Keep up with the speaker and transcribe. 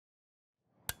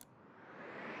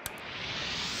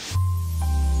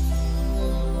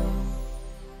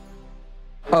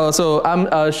So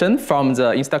I'm Shen from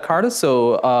the Instacart.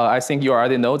 So I think you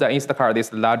already know that Instacart is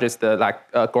the largest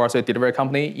grocery delivery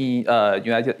company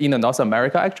in North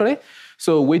America actually.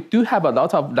 So we do have a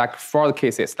lot of fraud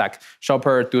cases, like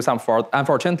shopper do some fraud.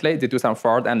 Unfortunately, they do some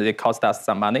fraud and they cost us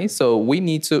some money. So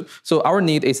our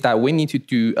need is that we need to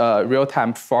do a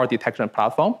real-time fraud detection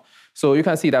platform. So you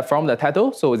can see that from the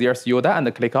title. So there's Yoda and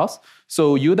the ClickHouse.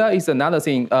 So Yoda is another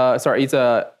thing. It's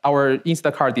our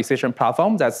Instacart decision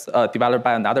platform that's developed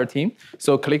by another team.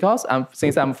 So ClickHouse,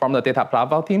 since I'm from the data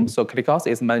platform team, so ClickHouse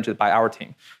is managed by our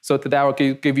team. So today I will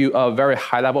give you a very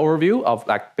high-level overview of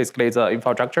basically the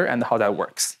infrastructure and how that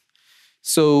works.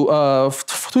 So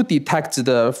to detect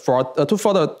the fraud,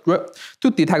 to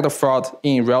detect the fraud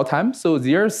in real time, so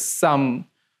there's some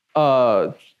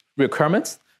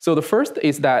requirements. So the first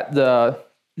is that the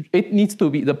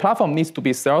platform needs to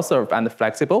be self-serve and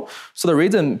flexible. So the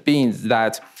reason being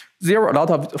that there are a lot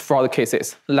of fraud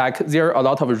cases, there are a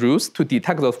lot of rules to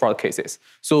detect those fraud cases.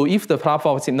 So if the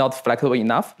platform is not flexible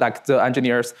enough, the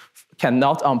engineers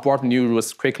cannot onboard new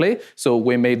rules quickly, so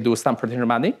we may lose some potential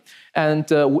money.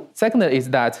 And second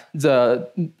is that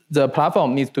the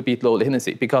platform needs to be low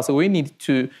latency because we need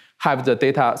to have the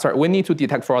data, we need to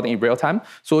detect fraud in real time.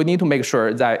 So we need to make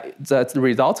sure that the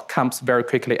result comes very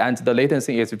quickly and the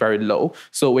latency is very low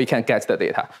so we can get the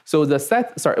data. So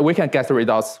we can get the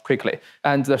results quickly.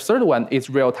 And the third one is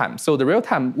real time. So the real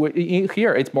time,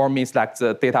 here it more means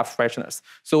the data freshness.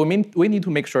 So we need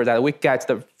to make sure that we get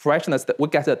the freshness, we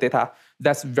get the data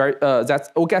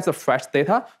we get the fresh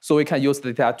data so we can use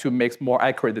the data to make more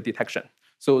accurate detection.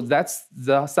 So that's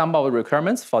some of the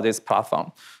requirements for this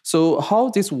platform. So how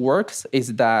this works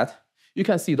is that you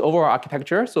can see the overall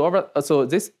architecture. So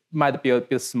this might be a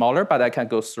bit smaller, but I can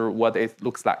go through what it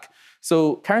looks like.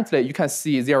 So currently, you can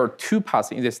see there are two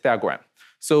paths in this diagram.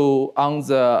 So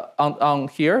on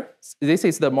here, this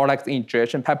is the more like the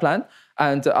ingestion pipeline.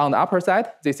 And on the upper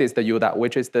side, this is the Yoda,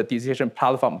 which is the decision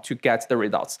platform to get the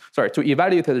results. To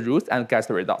evaluate the rules and get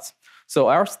the results. So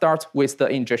I'll start with the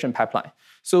ingestion pipeline.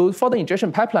 So for the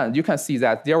ingestion pipeline, you can see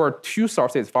that there are two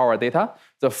sources for our data.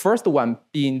 The first one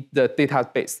being the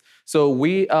database. So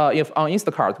if on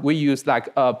Instacart, we use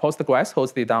Postgres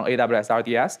hosted on AWS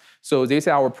RDS. So this is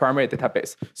our primary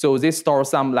database. So this stores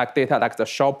some data like the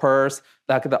shoppers,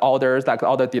 the orders,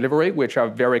 order delivery, which are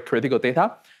very critical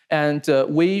data. And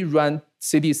we run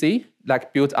CDC,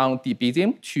 built on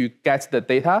Debezium to get the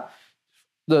data,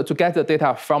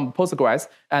 from Postgres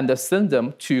and send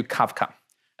them to Kafka.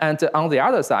 And on the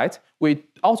other side, we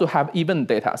also have event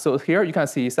data. So here you can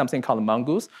see something called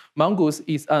Mongoose. Mongoose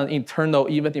is an internal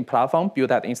eventing platform built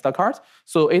at Instacart.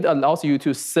 So it allows you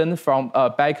to send from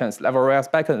backends, various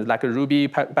backends, like Ruby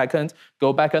backend,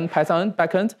 Go backend, Python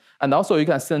backend. And also you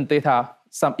can send data,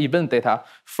 some event data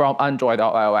from Android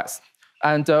or iOS.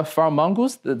 And from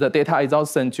Mongoose, the data is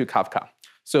also sent to Kafka.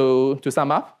 So to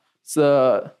sum up,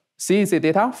 the CEC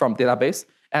data from database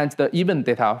and the event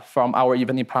data from our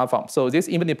eventing platform. So this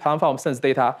eventing platform sends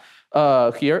data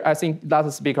here. I think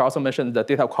last speaker also mentioned the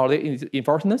data quality is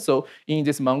important. So in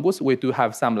this Mongoose, we do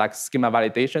have some schema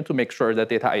validation to make sure the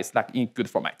data is in good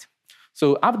format.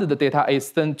 So after the data is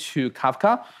sent to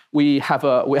Kafka, we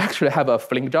actually have a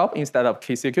Flink job instead of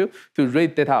KCQ to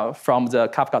read data from the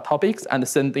Kafka topics and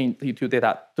send into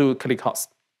data to ClickHouse.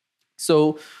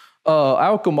 So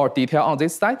I'll go more detail on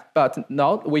this side, but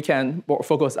now we can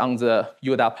focus on the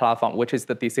Yoda platform, which is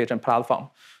the decision platform.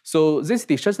 So this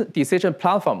decision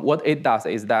platform, what it does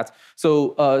is that,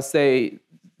 say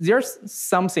there's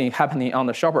something happening on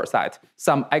the shopper side,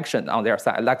 some action on their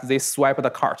side, like they swipe the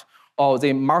cart, or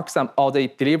they mark mark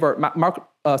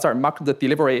the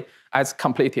delivery as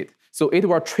completed. So it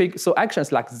will trigger. So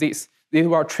actions like this, it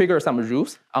will trigger some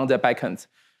rules on the backend,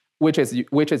 which is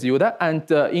Yoda. And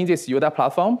in this Yoda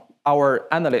platform, our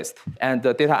analysts and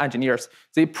the data engineers,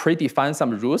 they predefine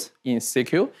some rules in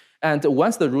CQ. And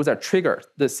once the rules are triggered,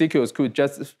 the CQs could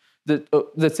just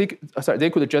they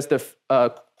could just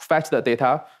fetch the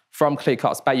data from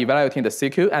ClickHouse by evaluating the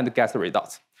CQ and get the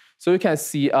results. So you can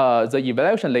see the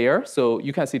evaluation layer. So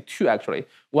you can see two actually.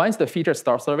 One is the feature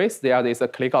store service. The other is a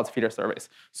ClickHouse feature service.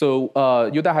 So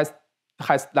Yoda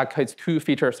has two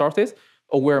feature sources.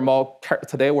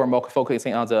 Today we're more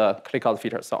focusing on the ClickHouse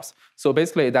feature source. So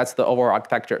basically that's the overall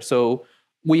architecture. So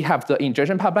we have the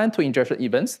ingestion pipeline to ingest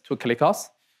events to ClickHouse.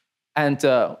 And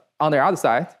on the other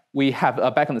side, we have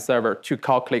a backend server to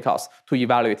call ClickHouse to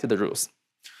evaluate the rules.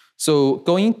 So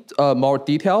going more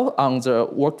detail on the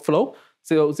workflow.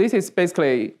 So this is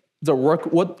basically what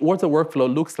the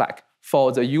workflow looks like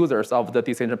for the users of the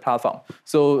decision platform.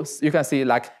 So you can see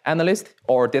analysts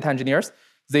or data engineers,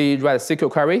 they write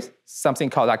SQL queries, something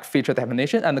called like feature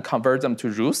definition, and convert them to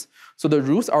rules. So the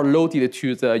rules are loaded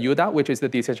to the Yoda, which is the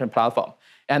decision platform.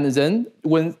 And then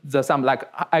when some like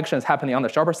actions happening on the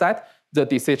shopper side, the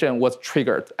decision was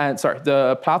triggered. And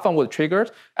the platform was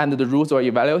triggered, and the rules were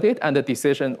evaluated, and the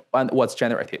decision was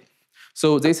generated.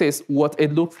 So this is what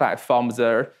it looks like from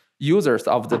the users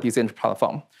of the decision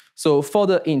platform. So for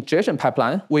the ingestion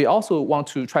pipeline, we also want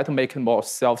to try to make it more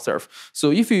self-serve. So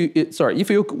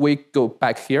we go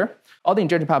back here, all the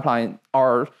ingestion pipeline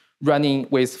are running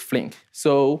with Flink.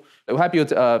 So we have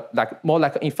built more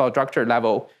like an infrastructure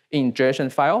level ingestion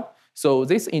file. So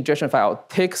this ingestion file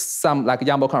takes some like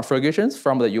YAML configurations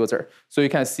from the user. So you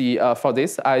can see for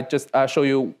this, I just show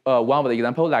you one of the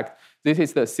example. Like this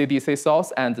is the CDC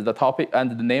source and the topic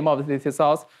and the name of the CDC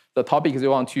source. The topic you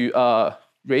want to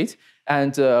read.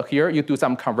 And here you do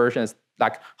some conversions,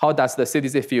 like how does the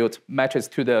CDC field matches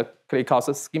to the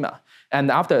ClickHouse schema.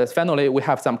 And after, finally, we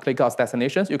have some ClickHouse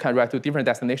destinations. You can write to different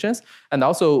destinations. And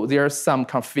also there's some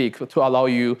config to allow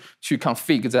you to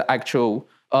configure the actual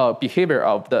behavior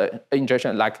of the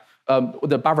ingestion, like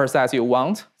the buffer size you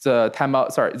want, the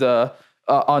timeout,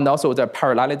 and also the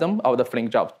parallelism of the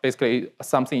Flink job, basically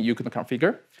something you can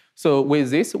configure. So with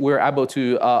this, we're able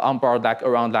to onboard like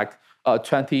around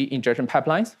 20 ingestion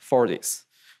pipelines for this.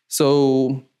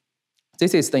 So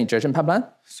this is the ingestion pipeline.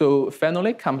 So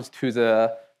finally comes to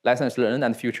the lessons learned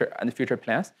and future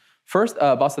plans. First,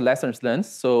 about the lessons learned.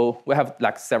 So we have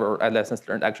like several lessons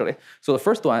learned actually. So the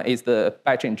first one is the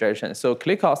batch ingestion. So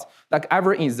ClickHouse, like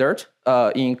every insert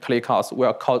in ClickHouse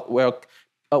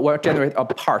will generate a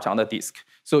part on the disk.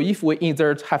 So if we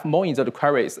have more insert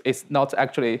queries,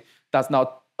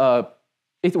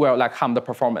 it will like harm the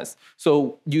performance.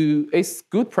 So it's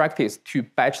good practice to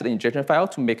batch the ingestion file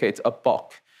to make it a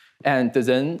bulk and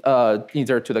then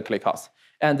insert to the ClickHouse.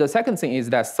 And the second thing is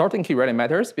that sorting key really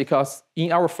matters because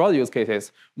in our fraud use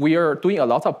cases, we are doing a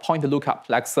lot of point lookup,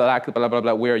 like select blah, blah,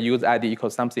 blah, where use ID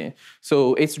equals something.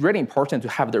 So it's really important to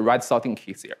have the right sorting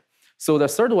keys here. So the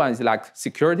third one is like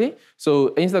security. So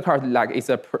Instacart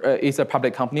is a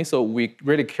public company, so we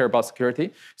really care about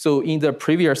security. So in the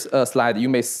previous slide, you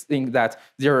may think that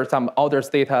there are some orders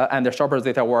data and the shoppers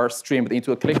data were streamed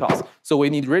into a ClickHouse. So we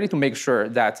need really to make sure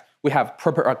that we have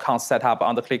proper accounts set up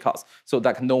on the ClickHouse, so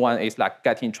that no one is like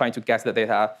trying to guess the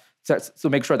data. So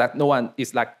make sure that no one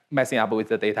is like messing up with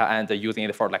the data and using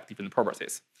it for like different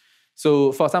purposes.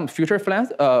 So for some future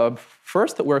plans,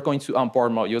 first we're going to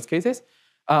onboard more use cases.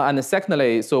 And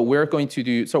secondly, so we are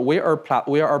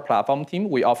a platform team.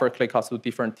 We offer ClickHouse to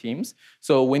different teams.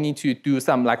 So we need to do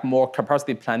some like more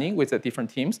capacity planning with the different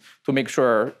teams to make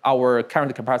sure our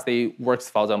current capacity works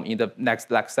for them in the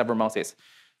next like several months.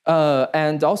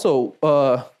 And also,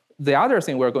 the other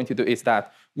thing we're going to do is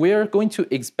that we're going to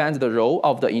expand the role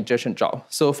of the ingestion job.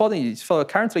 So for the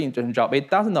current ingestion job, it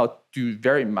does not do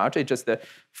very much. It just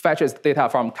fetches data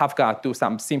from Kafka, do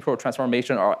some simple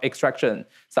transformation or extraction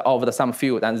of some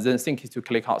field, and then sync it to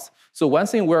ClickHouse. So one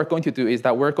thing we're going to do is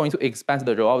that we're going to expand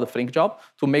the role of the Flink job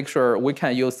to make sure we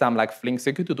can use some like Flink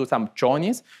SQL to do some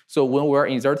joinings. So when we're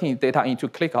inserting data into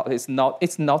ClickHouse,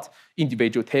 it's not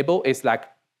individual table. It's like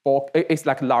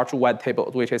large wide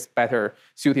table, which is better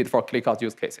suited for ClickHouse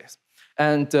use cases.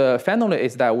 And finally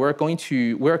is that we're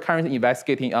currently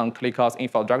investigating on ClickHouse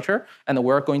infrastructure, and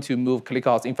we're going to move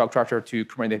ClickHouse infrastructure to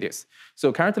Kubernetes.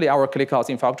 So currently our ClickHouse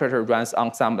infrastructure runs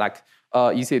on some like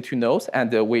EC2 nodes,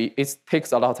 and it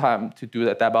takes a lot of time to do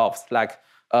the DevOps, like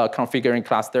configuring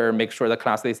cluster, make sure the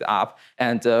cluster is up,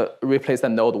 and replace the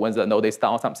node when the node is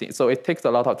down or something. So it takes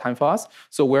a lot of time for us.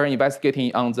 So we're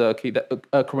investigating on the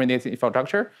Kubernetes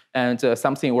infrastructure, and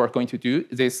something we're going to do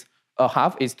this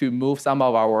half is to move some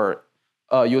of our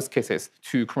use cases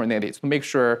to Kubernetes to make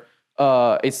sure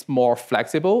it's more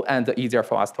flexible and easier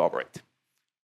for us to operate.